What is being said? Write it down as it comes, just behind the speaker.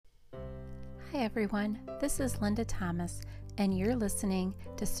Hi everyone, this is Linda Thomas, and you're listening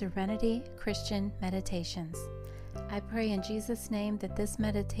to Serenity Christian Meditations. I pray in Jesus' name that this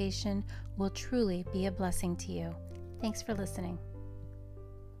meditation will truly be a blessing to you. Thanks for listening.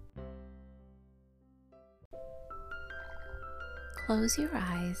 Close your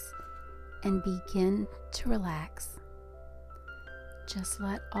eyes and begin to relax. Just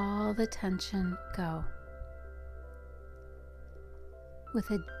let all the tension go. With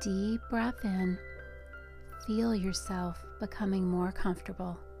a deep breath in, feel yourself becoming more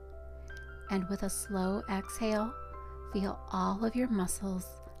comfortable. And with a slow exhale, feel all of your muscles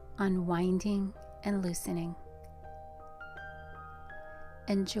unwinding and loosening.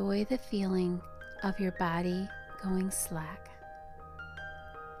 Enjoy the feeling of your body going slack.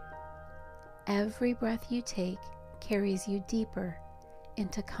 Every breath you take carries you deeper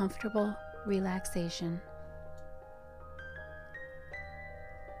into comfortable relaxation.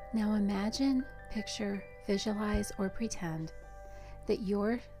 Now imagine, picture, visualize, or pretend that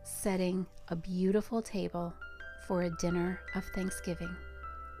you're setting a beautiful table for a dinner of Thanksgiving.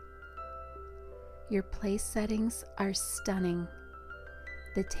 Your place settings are stunning.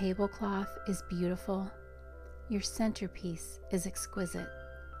 The tablecloth is beautiful. Your centerpiece is exquisite.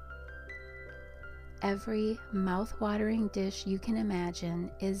 Every mouth-watering dish you can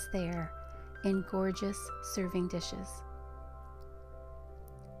imagine is there in gorgeous serving dishes.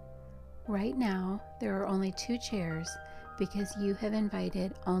 Right now, there are only 2 chairs because you have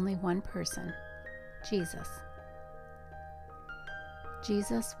invited only one person, Jesus.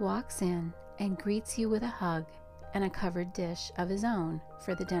 Jesus walks in and greets you with a hug and a covered dish of his own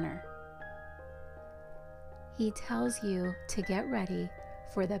for the dinner. He tells you to get ready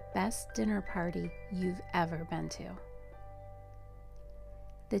for the best dinner party you've ever been to.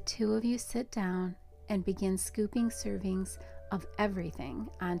 The 2 of you sit down and begin scooping servings of everything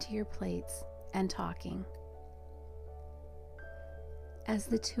onto your plates and talking. As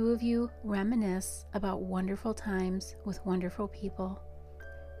the 2 of you reminisce about wonderful times with wonderful people,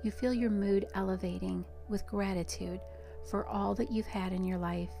 you feel your mood elevating with gratitude for all that you've had in your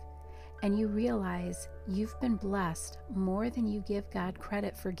life, and you realize you've been blessed more than you give God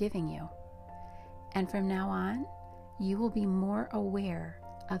credit for giving you. And from now on, you will be more aware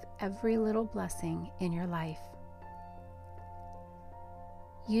of every little blessing in your life.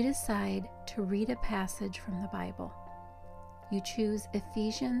 You decide to read a passage from the Bible. You choose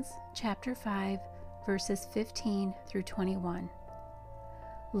Ephesians chapter 5, verses 15 through 21.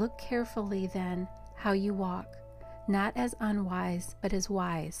 Look carefully then how you walk, not as unwise, but as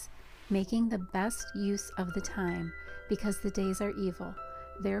wise, making the best use of the time, because the days are evil.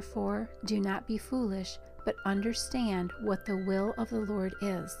 Therefore, do not be foolish, but understand what the will of the Lord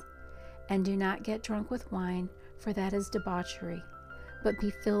is. And do not get drunk with wine, for that is debauchery, but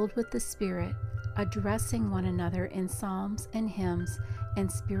be filled with the Spirit, addressing one another in psalms and hymns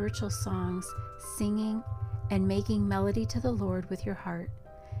and spiritual songs, singing and making melody to the Lord with your heart,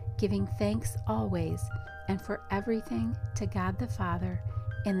 giving thanks always and for everything to God the Father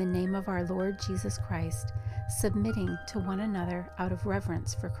in the name of our Lord Jesus Christ, submitting to one another out of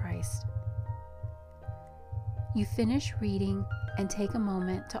reverence for Christ. You finish reading and take a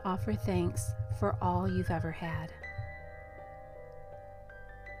moment to offer thanks for all you've ever had.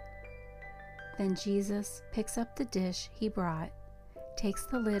 Then Jesus picks up the dish he brought, takes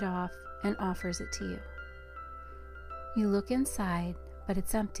the lid off, and offers it to you. You look inside, but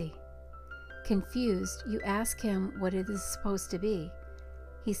it's empty. Confused, you ask him what it is supposed to be.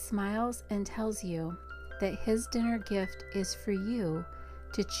 He smiles and tells you that his dinner gift is for you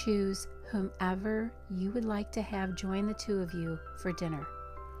to choose whomever you would like to have join the 2 of you for dinner.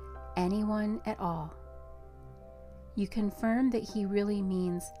 Anyone at all. You confirm that he really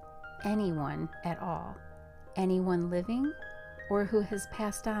means anyone at all, anyone living or who has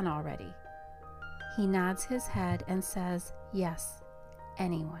passed on already. He nods his head and says, yes,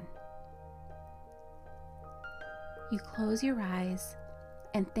 anyone. You close your eyes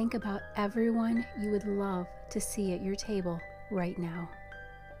and think about everyone you would love to see at your table right now.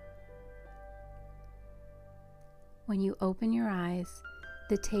 When you open your eyes,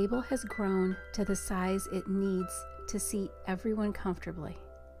 the table has grown to the size it needs to seat everyone comfortably.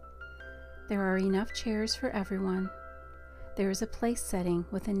 There are enough chairs for everyone. There is a place setting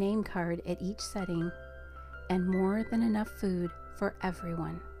with a name card at each setting, and more than enough food for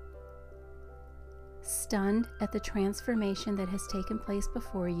everyone. Stunned at the transformation that has taken place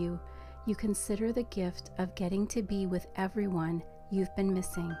before you, you consider the gift of getting to be with everyone you've been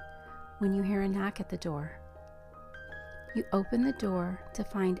missing when you hear a knock at the door. You open the door to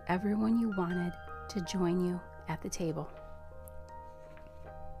find everyone you wanted to join you at the table.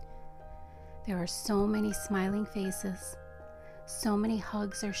 There are so many smiling faces, so many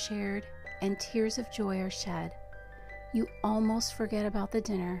hugs are shared, and tears of joy are shed. You almost forget about the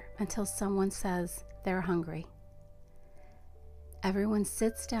dinner until someone says they're hungry. Everyone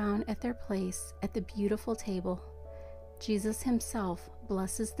sits down at their place at the beautiful table. Jesus himself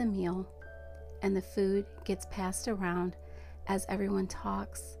blesses the meal, and the food gets passed around as everyone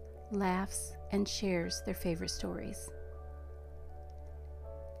talks, laughs, and shares their favorite stories.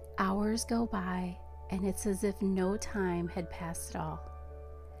 Hours go by, and it's as if no time had passed at all.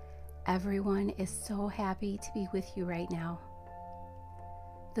 Everyone is so happy to be with you right now.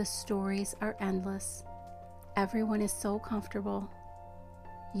 The stories are endless. Everyone is so comfortable.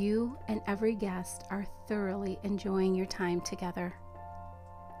 You and every guest are thoroughly enjoying your time together.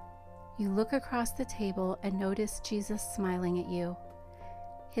 You look across the table and notice Jesus smiling at you.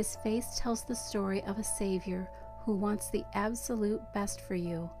 His face tells the story of a Savior who wants the absolute best for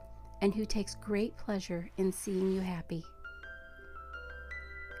you and who takes great pleasure in seeing you happy.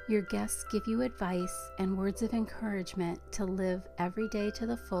 Your guests give you advice and words of encouragement to live every day to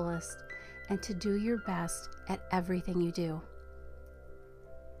the fullest and to do your best at everything you do.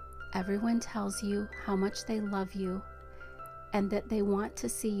 Everyone tells you how much they love you and that they want to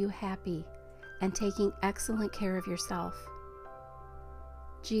see you happy and taking excellent care of yourself.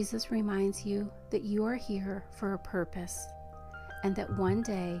 Jesus reminds you that you are here for a purpose and that one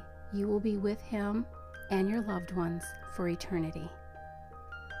day you will be with him and your loved ones for eternity.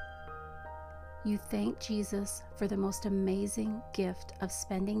 You thank Jesus for the most amazing gift of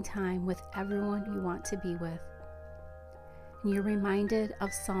spending time with everyone you want to be with. And you're reminded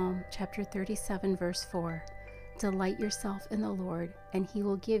of Psalm chapter 37, verse 4. Delight yourself in the Lord, and he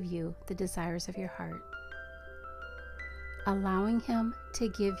will give you the desires of your heart. Allowing him to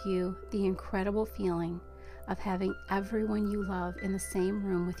give you the incredible feeling of having everyone you love in the same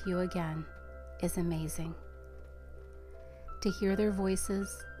room with you again is amazing. To hear their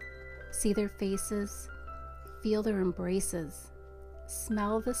voices, see their faces, feel their embraces,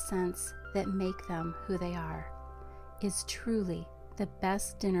 smell the scents that make them who they are, is truly the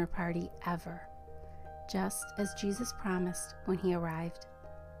best dinner party ever, just as Jesus promised when he arrived.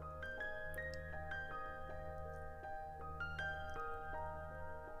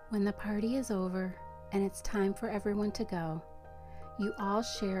 When the party is over and it's time for everyone to go, you all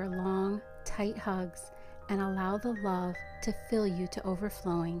share long, tight hugs and allow the love to fill you to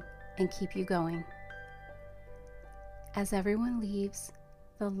overflowing and keep you going. As everyone leaves,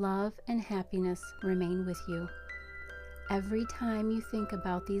 the love and happiness remain with you. Every time you think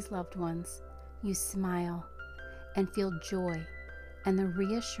about these loved ones, you smile and feel joy and the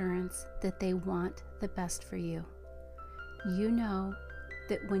reassurance that they want the best for you. You know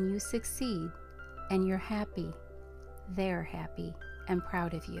that when you succeed and you're happy, they're happy and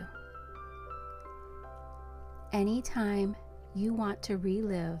proud of you. Anytime you want to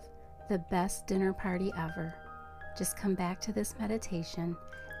relive the best dinner party ever, just come back to this meditation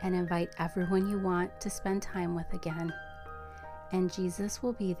and invite everyone you want to spend time with again. And Jesus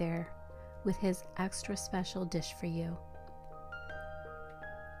will be there with his extra special dish for you.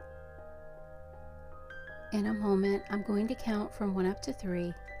 In a moment, I'm going to count from 1 up to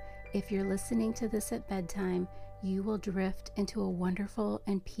 3. If you're listening to this at bedtime, you will drift into a wonderful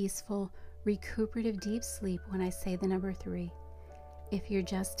and peaceful, recuperative deep sleep when I say the number 3. If you're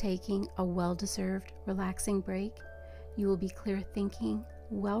just taking a well-deserved, relaxing break, you will be clear thinking,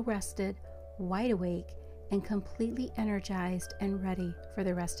 well-rested, wide awake, and completely energized and ready for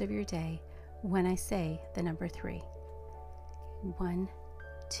the rest of your day when I say the number 3. 1,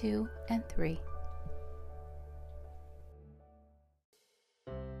 2, and 3.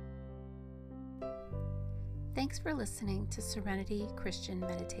 Thanks for listening to Serenity Christian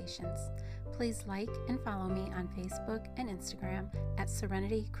Meditations. Please like and follow me on Facebook and Instagram at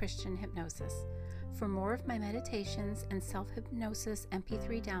Serenity Christian Hypnosis. For more of my meditations and self-hypnosis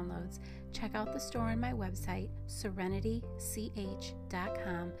MP3 downloads, check out the store on my website,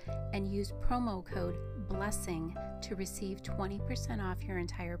 serenitych.com, and use promo code BLESSING to receive 20% off your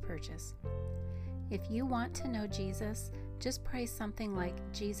entire purchase. If you want to know Jesus, just pray something like,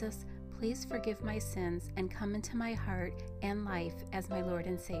 Jesus, please forgive my sins and come into my heart and life as my Lord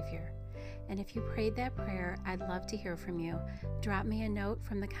and Savior. And if you prayed that prayer, I'd love to hear from you. Drop me a note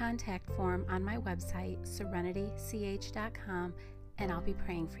from the contact form on my website, serenitych.com, and I'll be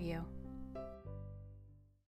praying for you.